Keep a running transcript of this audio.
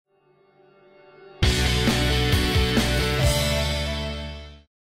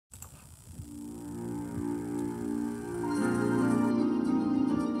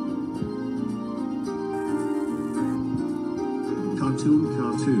cartoon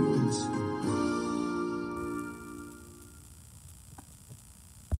cartoons.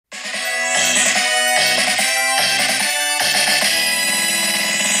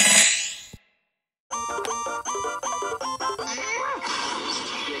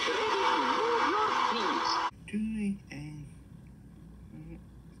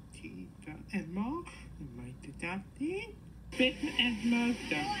 And more, might adopting, fit and most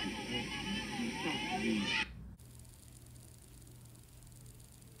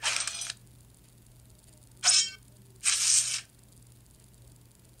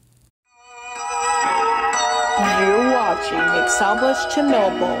You're watching Alphabeasts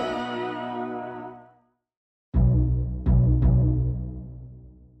Chernobyl.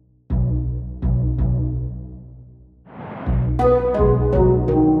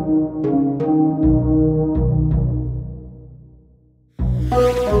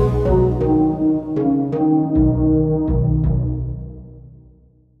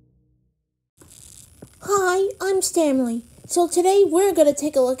 Hi, I'm Stanley. So today we're going to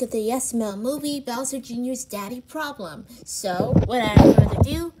take a look at the SML movie, Bowser Jr.'s Daddy Problem. So, without further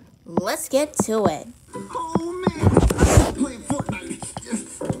ado, let's get to it. Oh man, I'm playing Fortnite.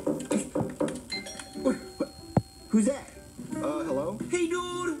 Who's that? Hello? Hey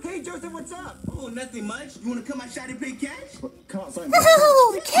dude! Hey Joseph, what's up? Oh, nothing much. You wanna come outside and play catch? Come outside.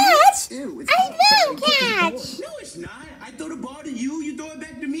 Oh, catch! Ew, I love catch! No, it's not. I throw the ball to you, you throw it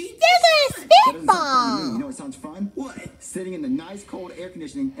back to me. There's a spitball! You know what sounds fun? What? Sitting in the nice cold air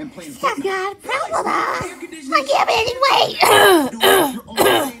conditioning and playing I've Fortnite. got a problem. Air conditioning? I can't anyway. You're only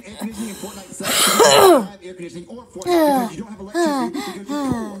playing air conditioning and Fortnite sucks. You don't have air conditioning or Fortnite because you don't have electricity because you're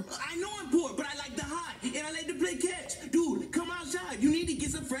poor. I know I'm poor, but I like the hot and I like to play catch. Dude, come outside. You need to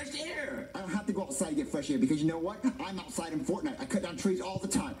get some fresh air. I don't have to go outside to get fresh air because you know what? I'm outside in Fortnite. I cut down trees all the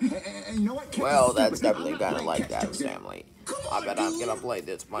time. And you know what? Well, that's definitely kind of like that, Stanley. I bet I'm gonna play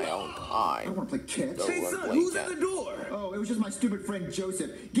this my own time. I want to play catch. Hey, son, who's at the door? Oh, it was just my stupid friend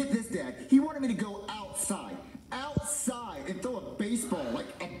Joseph. Get this, Dad. He wanted me to go outside. Outside and throw a baseball, like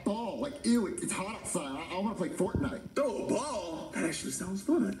a ball. Like, ew, it's hot outside. I want to play Fortnite. Throw a ball? That actually sounds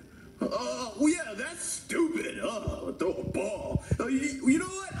fun. Well, yeah, that's stupid. Throw a ball. You know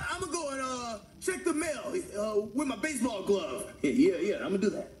what? I'm gonna go and check the mail with my baseball glove. Yeah, I'm gonna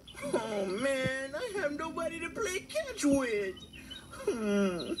do that. Oh man, I have nobody to play catch with.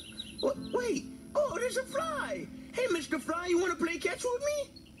 Wait. Oh, there's a fly. Hey, Mr. Fly, you want to play catch with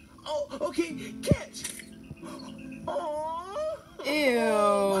me? Oh, okay, catch. Oh. Ew.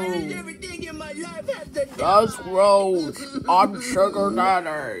 Why does everything in my life have to die? That's gross. I'm Sugar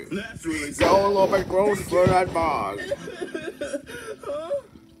Daddy. That's really So a little bit gross for that bug. Huh?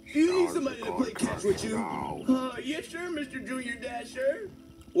 You need somebody to play catch with you? Yes, sir, Mr. Junior Dasher.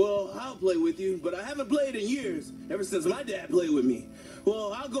 Well, I'll play with you, but I haven't played in years, ever since my dad played with me.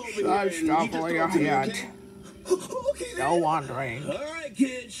 Well, I'll go over here and you just throw it to me, okay? Okay, then. No wandering. All right,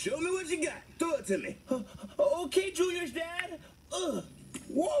 kid, show me what you got. Throw it to me. Okay, Junior's dad.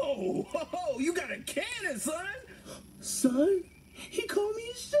 Whoa, you got a cannon, son. Son? He called me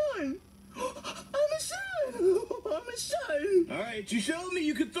his son. I'm a son. I'm a son. All right, you showed me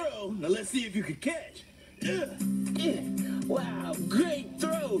you could throw. Now let's see if you could catch. Wow, great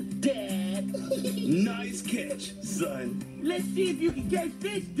throw, Dad. Nice catch, son. Let's see if you can catch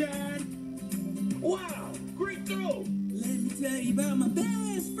this, Dad. Wow, great throw. Let me tell you about my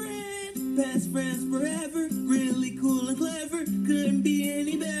best friend. Best friends forever. Really cool and clever. Couldn't be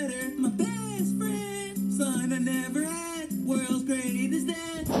any better. My best friend. Son I never had. World's greatest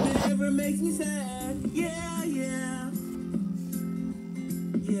dad. Never makes me sad. Yeah.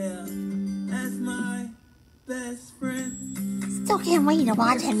 That's my best friend. Still can't wait to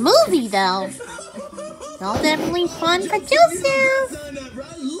watch that movie, though. It's all definitely fun for Joseph. Son ever.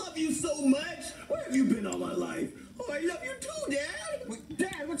 I love you so much. Where have you been all my life? Oh, I love you too, Dad. Wait,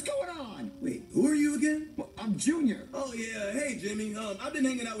 Dad, what's going on? Wait, who are you again? Well, I'm Junior. Oh, yeah. Hey, Jimmy. I've been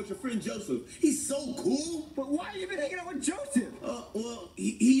hanging out with your friend Joseph. He's so cool. But why have you been hanging out with Joseph? Well,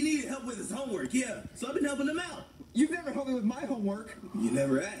 he needed help with his homework, yeah. So I've been helping him out. You've never helped me with my homework. You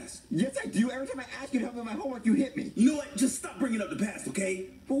never asked. Yes, I do. Every time I ask you to help me with my homework, you hit me. You know what? Just stop bringing up the past,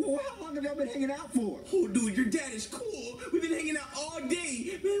 okay? Well, how long have y'all been hanging out for? Oh, dude, your dad is cool. We've been hanging out all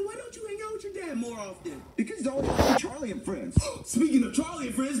day. Man, why don't you hang out with your dad more often? Because he's always watching Charlie and Friends. Speaking of Charlie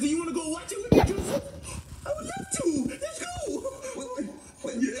and Friends, do you want to go watch it with me, Joseph? I would love to. Let's go.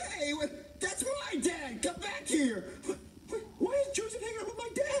 Hey, that's my dad. Come back here. Why is Joseph hanging out with my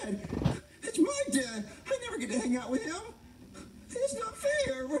dad? That's my dad. I never get to hang out with him. It's not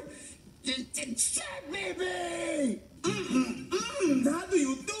fair. Shut me, baby. How do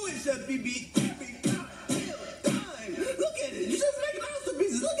you do it, Chef BB? Every time. Look at it. You just make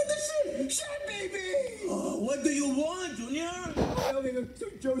Okay, so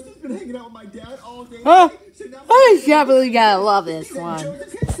Joseph's been hanging out with my dad all day. Oh, So now I definitely gotta love this one.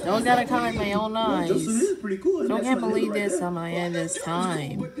 Don't gotta comment my own Joseph eyes. is pretty cool. Don't That's can't my nigga believe right this there. on my end this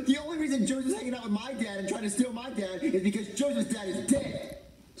time. But the only reason Joseph's hanging out with my dad and trying to steal my dad is because Joseph's dad is dead.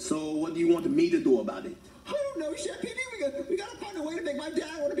 So what do you want me to do about it? I don't know, Chef Pee Pee. We gotta find a way to make my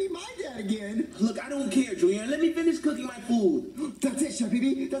dad want to be my dad again. Look, I don't care, Junior. Let me finish cooking my food. That's it, Chef Pee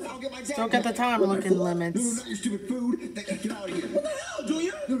Pee. That's how I'll get my dad. Don't get the time looking limits. No, not your stupid food. Get out of here. What the hell,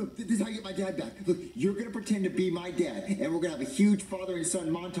 Junior? No, this is how you get my dad back. Look, you're gonna pretend to be my dad, and we're gonna have a huge father and son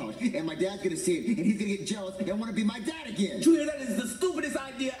montage, and my dad's gonna see it, and he's gonna get jealous and want to be my dad again. Junior, that is the stupidest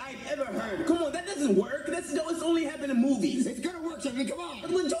idea I've ever heard. Come on, that doesn't work. It's only happened in movies. It's gonna work, Chef Pee Pee. Come on. But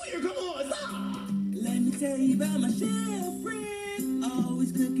Junior, come on, stop. Let me tell you about my chef friend.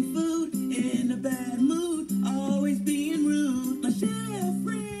 Always cooking food in a bad mood. Always being rude. My chef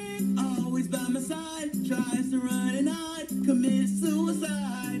friend, always by my side. Tries to run and hide. Commits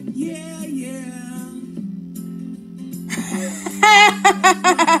suicide. Yeah, yeah.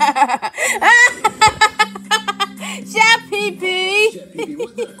 Chef Pee Pee! Chef Pee Pee,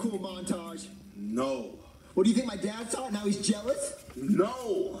 wasn't that a cool montage? No. What do you think my dad saw it? Now he's jealous?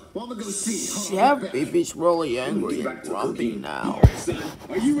 No. Well, I'm gonna go see. Hold on, I'll be Chef back. Pee Pee's really angry and grumpy now. Son,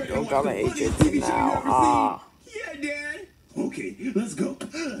 are you ready to Don't watch gotta the hate funniest it TV show you now, ever huh? seen? Yeah, Dad. Okay, let's go.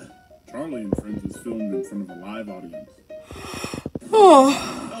 Charlie and Friends is filmed in front of a live audience.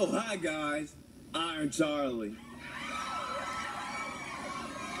 Oh, hi, guys. I'm Charlie.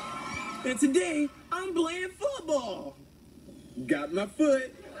 And today, I'm playing football. Got my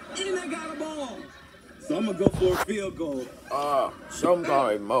foot, and I got a ball. So I'm gonna go for a field goal. Some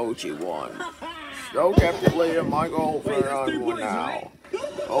kind of emoji one. So definitely my goal for Wait, that's 3 one points, now. right?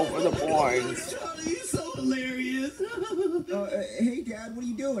 Over the points. Charlie, you're so hilarious. Hey, Dad, what are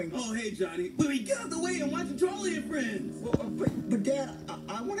you doing? Oh, hey, Johnny. Baby, get out the way. I'm watching Charlie and Friends. But Dad,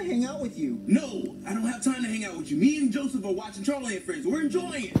 I want to hang out with you. No, I don't have time to hang out with you. Me and Joseph are watching Charlie and Friends. We're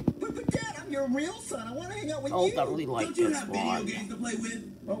enjoying it. But Dad, I'm your real son. I want to hang out with Oh, you. definitely like Don't you this have video one. games to play with?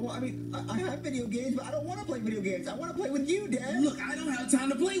 Oh, well, I mean, I have video games, but I don't want to play video games. I want to play with you, Dad. Look, I don't have time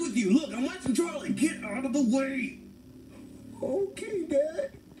to play with you. Look, I'm watching Charlie. Get out of the way. Okay,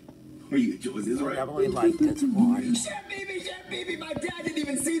 Dad. Are you enjoying this, I right? definitely like this one. Chef Baby, my dad didn't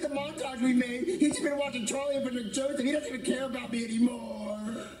even see the montage we made. He's just been watching Charlie and Friends Joseph. He doesn't even care about me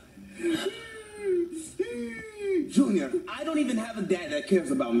anymore. Junior, I don't even have a dad that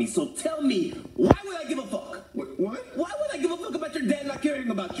cares about me, so tell me, why would I give a fuck? What? Why would I give a fuck about your dad not caring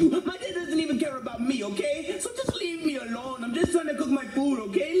about you? My dad doesn't even care about me, okay? So just leave me alone. I'm just trying to cook my food,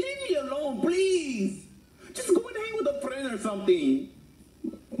 okay? Leave me alone, please. Just go and hang with a friend or something.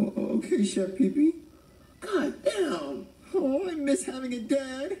 Okay, Chef Pee Pee. God damn. Oh, I miss having a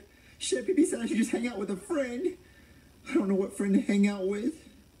dad. Chef Pee Pee said I should just hang out with a friend. I don't know what friend to hang out with.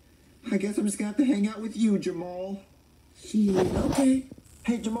 I guess I'm just gonna have to hang out with you, Jamal. Shit, okay.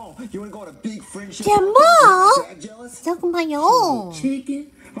 Hey, Jamal, you wanna go on a big friendship? Jamal? Dad jealous? Talk my own. Chicken.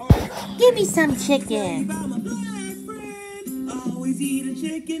 Give me some chicken. About my black friend. Always eating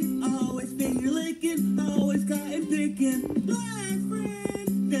chicken. Always finger licking. Always cotton picking. Black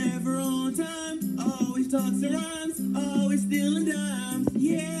friend. Never on time. Always talks and rhymes. Always stealing dimes.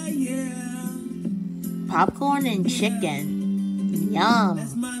 Yeah, yeah. Popcorn and chicken. Yum.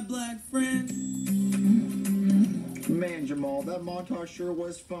 That's my black friend. Man, Jamal, that montage sure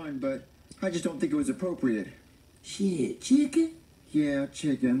was fun, but I just don't think it was appropriate. Shit, chicken? Yeah,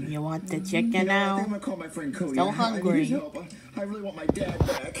 chicken. You want the You chicken know, I now? think I'm gonna call my friend Cody. So I hungry. need his help. I really want my dad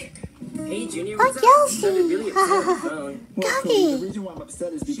back. Hey, Junior, Oh, what's up? Yoshi. You sounded really upset on the phone. Well, Cody, the reason why I'm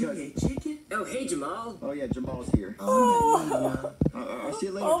upset is because... Shit, chicken? Oh, hey, Jamal. Oh, yeah, Jamal's here. I'll see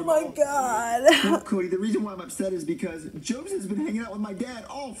you later, Jamal. God. Well, Cody, the reason why I'm upset is because Joseph's been hanging out with my dad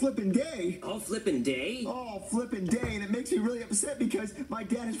all flippin' day. All flippin' day? All flippin' day, and it makes me really upset because my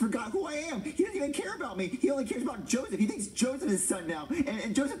dad has forgot who I am. He doesn't even care about me. He only cares about Joseph. He thinks Joseph is his son now,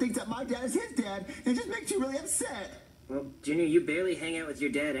 and Joseph thinks that my dad is his dad, and it just makes me really upset. Well, Junior, you barely hang out with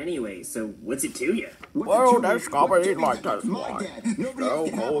your dad anyway, so what's it to you? Well, that's gotta be like That's this my one. dad. Nobody So else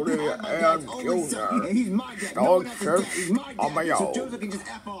can have him. Cody I'm my dad's and only son, Junior and he's my dad. No start one else's dad. He's my on my dad. So own. Joseph can just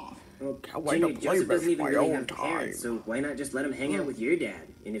F off. Well, Can't wait to Junior, play Joseph this doesn't even my really own have parents, time. so why not just let him hang out with your dad?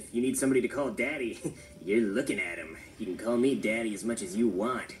 And if you need somebody to call daddy, you're looking at him. You can call me daddy as much as you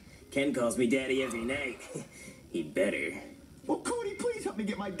want. Ken calls me daddy every night. He better. Oh, Cody, please help me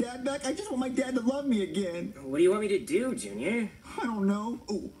get my dad back. I just want my dad to love me again. What do you want me to do, Junior? I don't know.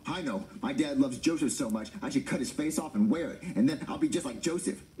 Oh, I know. My dad loves Joseph so much, I should cut his face off and wear it. And then I'll be just like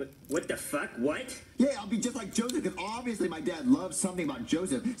Joseph. What the fuck? What? Yeah, I'll be just like Joseph, because obviously my dad loves something about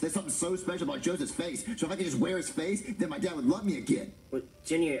Joseph. There's something so special about Joseph's face. So if I could just wear his face, then my dad would love me again. Well,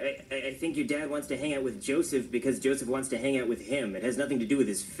 Junior, I think your dad wants to hang out with Joseph because Joseph wants to hang out with him. It has nothing to do with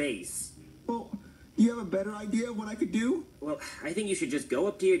his face. Well, do you have a better idea of what I could do? Well, I think you should just go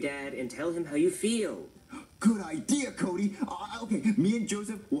up to your dad and tell him how you feel. Good idea, Cody. Okay, me and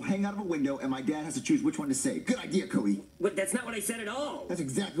Joseph will hang out of a window, and my dad has to choose which one to say. Good idea, Cody. But that's not what I said at all. That's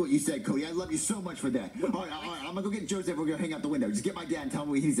exactly what you said, Cody. I love you so much for that. All right, I'm gonna go get Joseph. We're gonna hang out the window. Just get my dad and tell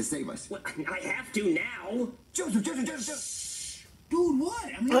him he needs to save us. Well, I have to now. Joseph. Dude, what?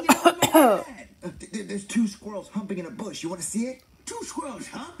 I'm hanging out with my dad. There's two squirrels humping in a bush. You want to see it? Two squirrels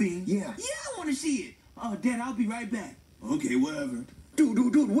humping? Yeah. Yeah, I want to see it. Oh, Dad, I'll be right back. Okay, whatever.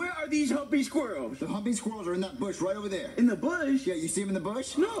 Dude, where are these humping squirrels? The humping squirrels are in that bush right over there. In the bush? Yeah, you see them in the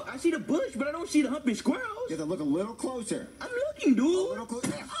bush? No, I see the bush, but I don't see the humping squirrels. You have to look a little closer. I'm looking, dude. A little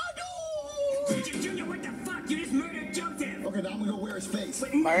closer. Oh, dude! Junior, what the fuck? You just murdered Joseph. Okay, now I'm gonna go wear his face.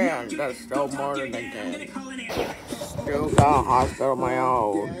 Man, that's so more than I'm gonna that. call an ambulance. Still got a hospital of my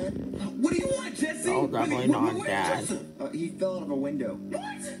own. Dad? What do you want, Jesse? Oh, definitely not Dad. He fell out of a window.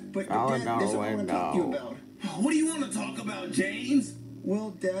 What? But Fell Dad, out there's a something I want to talk to you window. about. What do you want to talk about, James?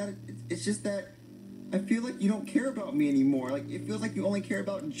 Well, Dad, it's just that I feel like you don't care about me anymore. Like, it feels like you only care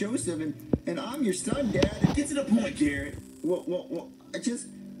about Joseph, and I'm your son, Dad. Get to the point, Garrett. Well,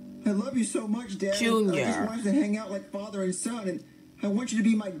 I love you so much, Dad. Junior. I just want us to hang out like father and son, and I want you to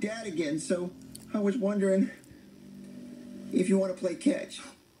be my dad again, so I was wondering if you want to play catch.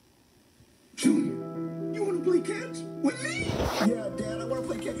 Junior, you want to play catch with me? Yeah, Dad, I want to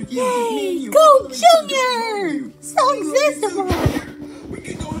play catch with you. Yay! Go, Junior! So accessible! We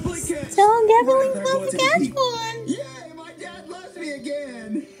can go and play catch. So Gavin's about to catch one. Yay, my dad loves me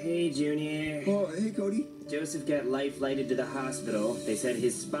again. Hey, Junior. Oh, hey, Cody. Joseph got life-flighted to the hospital. They said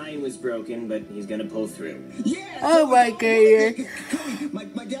his spine was broken, but he's gonna pull through. Yeah. Oh my God. Cody,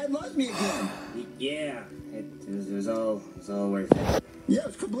 my dad loves me again. Yeah, it was all worth it. Yeah, it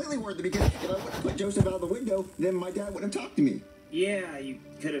was completely worth it because if I wouldn't put Joseph out of the window, then my dad wouldn't have talked to me. Yeah, you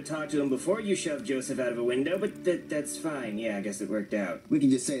could have talked to him before you shoved Joseph out of a window, but that's fine. Yeah, I guess it worked out. We can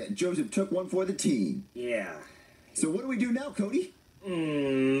just say that Joseph took one for the team. Yeah. So what do we do now, Cody?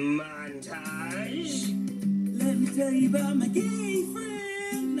 Montage. Let me tell you about my gay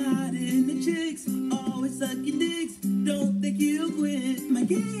friend. Not into chicks, always sucking dicks. Don't think you'll quit. My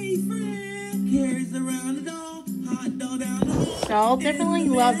gay friend carries around a doll, hot dog down the hall. Y'all definitely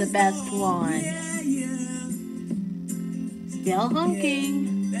love the best one. Yeah. Still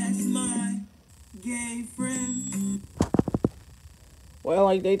hunking. That's my gay friend. Well,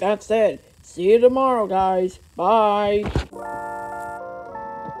 I think that's it. See you tomorrow, guys. Bye.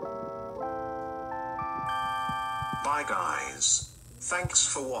 Bye guys. Thanks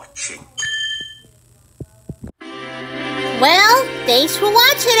for watching. Well, thanks for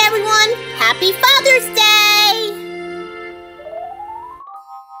watching, everyone. Happy Father's Day!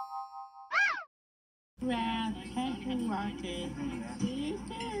 Well, thanks for watching. See you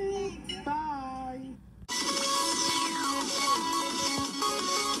soon. Bye.